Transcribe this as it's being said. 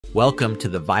Welcome to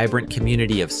the vibrant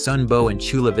community of Sunbow in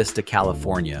Chula Vista,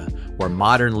 California, where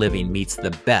modern living meets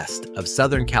the best of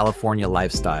Southern California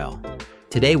lifestyle.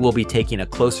 Today we'll be taking a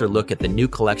closer look at the new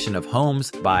collection of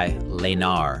homes by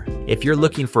Lennar. If you're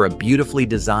looking for a beautifully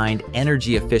designed,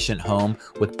 energy-efficient home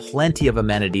with plenty of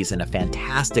amenities in a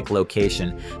fantastic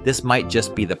location, this might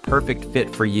just be the perfect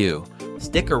fit for you.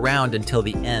 Stick around until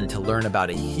the end to learn about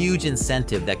a huge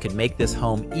incentive that could make this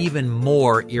home even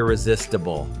more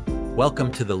irresistible.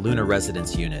 Welcome to the Luna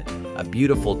Residence Unit, a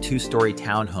beautiful two-story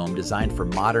townhome designed for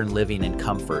modern living and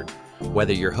comfort.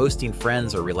 Whether you're hosting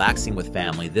friends or relaxing with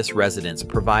family, this residence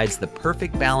provides the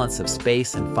perfect balance of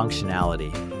space and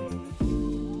functionality.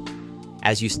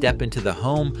 As you step into the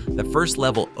home, the first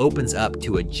level opens up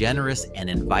to a generous and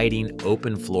inviting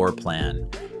open floor plan.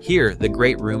 Here, the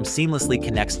great room seamlessly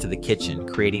connects to the kitchen,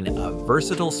 creating a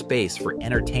versatile space for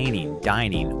entertaining,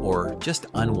 dining, or just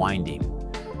unwinding.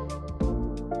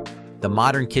 The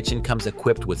modern kitchen comes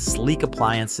equipped with sleek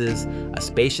appliances, a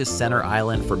spacious center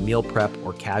island for meal prep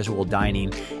or casual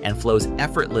dining, and flows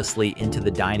effortlessly into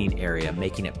the dining area,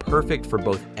 making it perfect for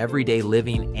both everyday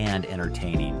living and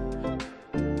entertaining.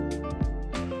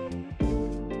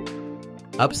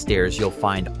 Upstairs, you'll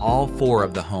find all 4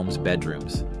 of the home's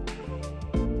bedrooms.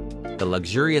 The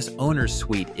luxurious owner's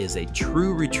suite is a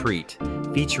true retreat,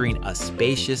 featuring a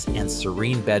spacious and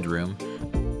serene bedroom,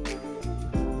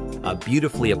 a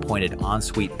beautifully appointed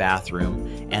ensuite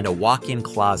bathroom, and a walk-in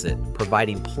closet,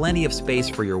 providing plenty of space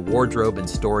for your wardrobe and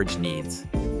storage needs.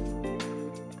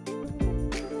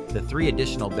 The 3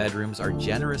 additional bedrooms are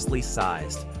generously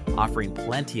sized, offering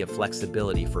plenty of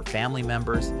flexibility for family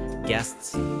members,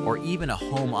 guests, or even a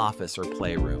home office or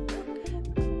playroom.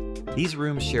 These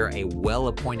rooms share a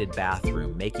well-appointed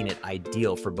bathroom, making it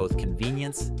ideal for both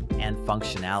convenience and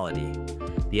functionality.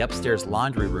 The upstairs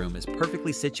laundry room is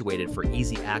perfectly situated for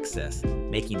easy access,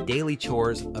 making daily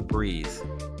chores a breeze.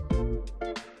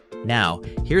 Now,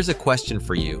 here's a question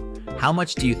for you. How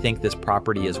much do you think this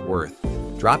property is worth?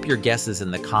 Drop your guesses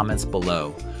in the comments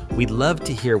below. We'd love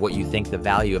to hear what you think the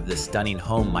value of this stunning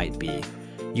home might be.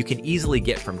 You can easily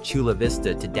get from Chula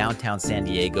Vista to downtown San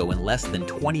Diego in less than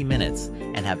 20 minutes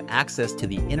and have access to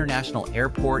the International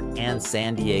Airport and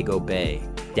San Diego Bay.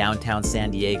 Downtown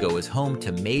San Diego is home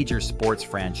to major sports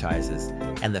franchises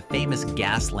and the famous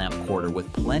Gaslamp Quarter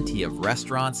with plenty of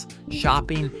restaurants,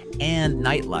 shopping, and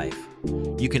nightlife.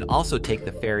 You can also take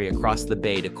the ferry across the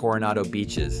bay to Coronado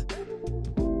beaches.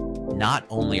 Not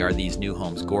only are these new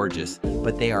homes gorgeous,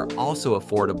 but they are also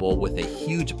affordable with a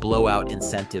huge blowout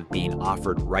incentive being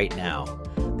offered right now.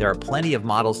 There are plenty of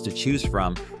models to choose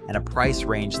from and a price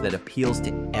range that appeals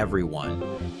to everyone.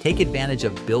 Take advantage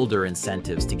of builder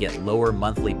incentives to get lower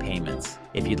monthly payments.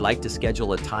 If you'd like to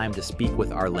schedule a time to speak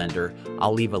with our lender,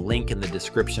 I'll leave a link in the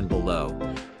description below.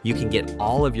 You can get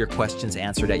all of your questions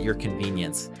answered at your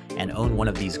convenience and own one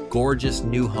of these gorgeous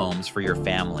new homes for your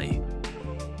family.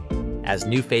 As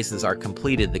new phases are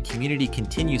completed, the community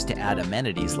continues to add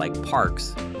amenities like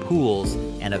parks, pools,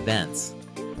 and events.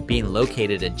 Being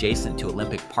located adjacent to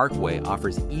Olympic Parkway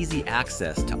offers easy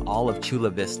access to all of Chula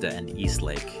Vista and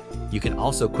Eastlake. You can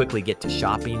also quickly get to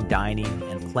shopping, dining,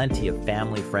 and plenty of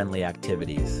family-friendly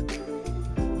activities.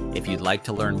 If you'd like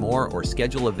to learn more or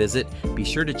schedule a visit, be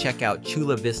sure to check out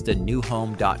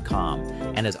chulavistanewhome.com.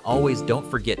 And as always, don't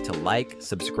forget to like,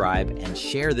 subscribe, and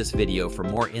share this video for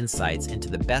more insights into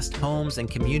the best homes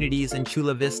and communities in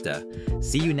Chula Vista.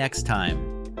 See you next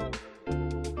time.